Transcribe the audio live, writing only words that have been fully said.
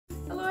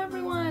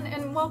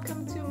and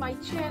welcome to my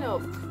channel.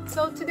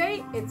 So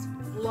today it's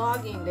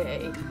vlogging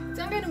day. It's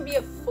not going to be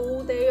a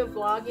full day of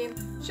vlogging,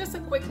 it's just a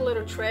quick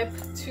little trip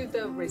to the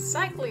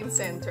recycling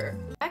center.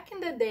 Back in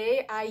the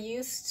day, I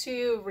used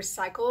to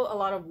recycle a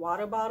lot of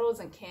water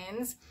bottles and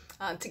cans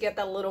to get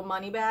that little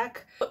money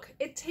back. Look,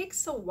 it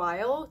takes a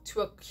while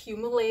to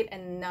accumulate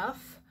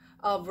enough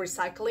of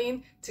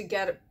recycling to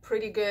get a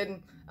pretty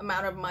good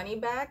amount of money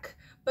back,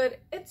 but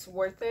it's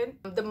worth it.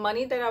 The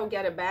money that I'll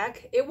get it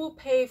back, it will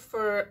pay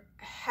for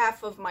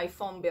half of my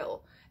phone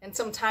bill, and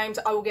sometimes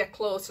I will get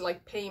close to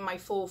like paying my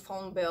full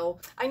phone bill.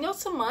 I know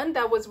someone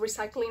that was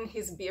recycling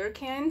his beer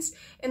cans,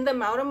 and the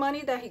amount of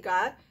money that he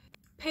got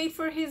paid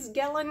for his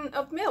gallon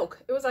of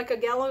milk. It was like a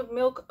gallon of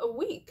milk a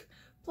week.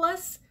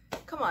 Plus,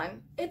 come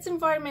on, it's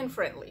environment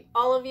friendly.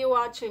 All of you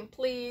watching,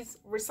 please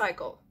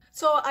recycle.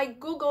 So I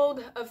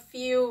googled a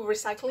few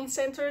recycling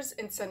centers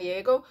in San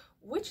Diego,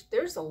 which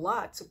there's a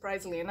lot,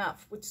 surprisingly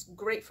enough, which is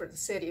great for the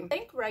city. I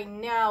think right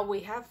now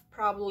we have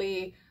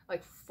probably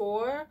like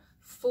 4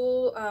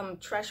 full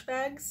trash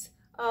bags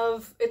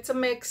of, it's a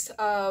mix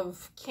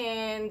of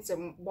cans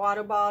and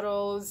water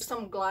bottles,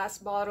 some glass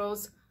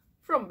bottles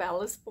from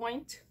Ballast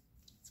Point.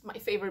 It's my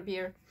favorite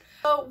beer.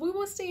 So we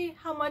will see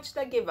how much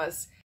that give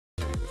us.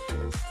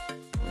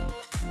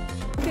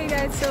 Okay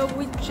guys, so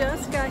we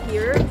just got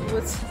here. It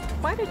was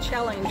quite a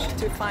challenge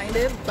to find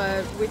it,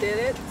 but we did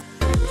it.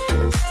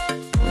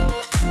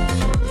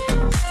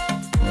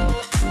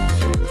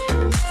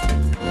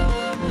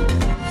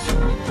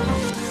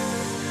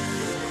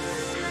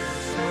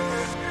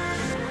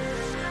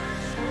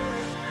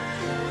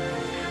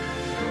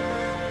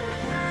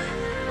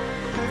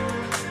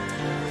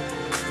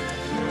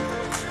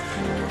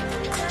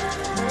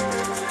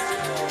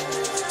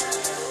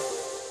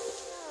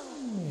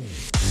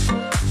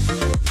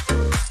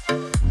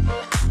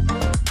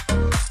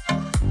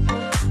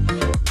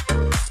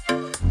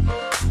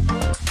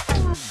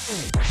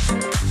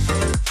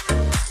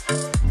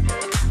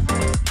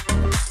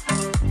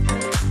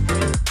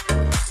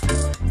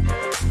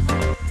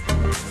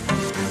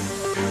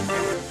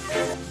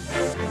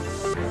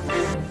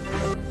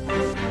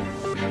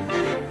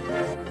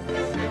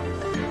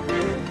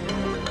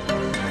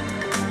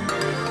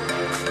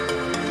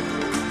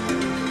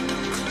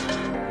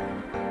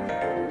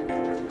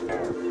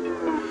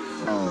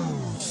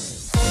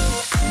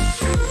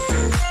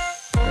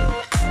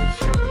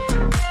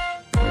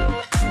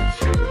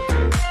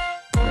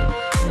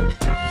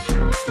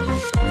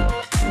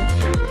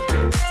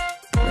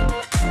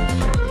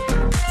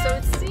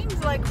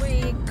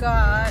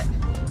 Got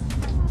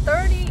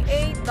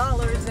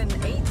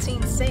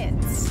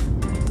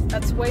 $38.18.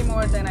 That's way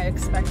more than I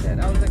expected.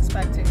 I was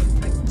expecting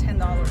like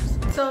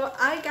 $10. So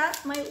I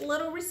got my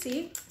little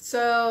receipt.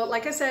 So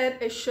like I said,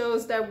 it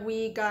shows that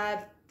we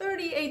got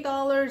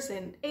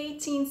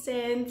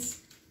 $38.18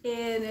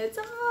 and it's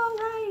all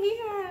right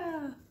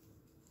here.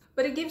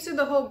 But it gives you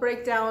the whole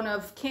breakdown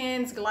of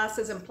cans,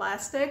 glasses, and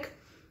plastic.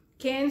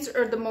 Cans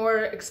are the more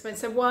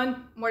expensive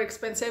one,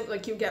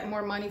 like you get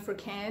more money for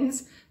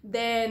cans.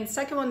 Then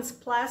second one is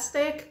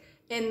plastic,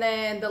 and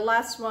then the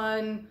last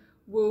one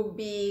will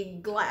be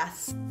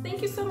glass.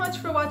 Thank you so much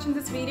for watching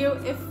this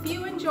video. If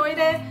you enjoyed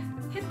it,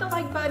 hit the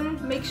like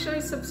button, make sure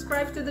you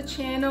subscribe to the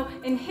channel,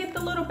 and hit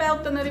the little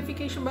bell, the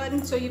notification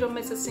button, so you don't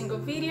miss a single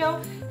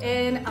video.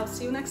 And I'll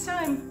see you next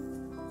time.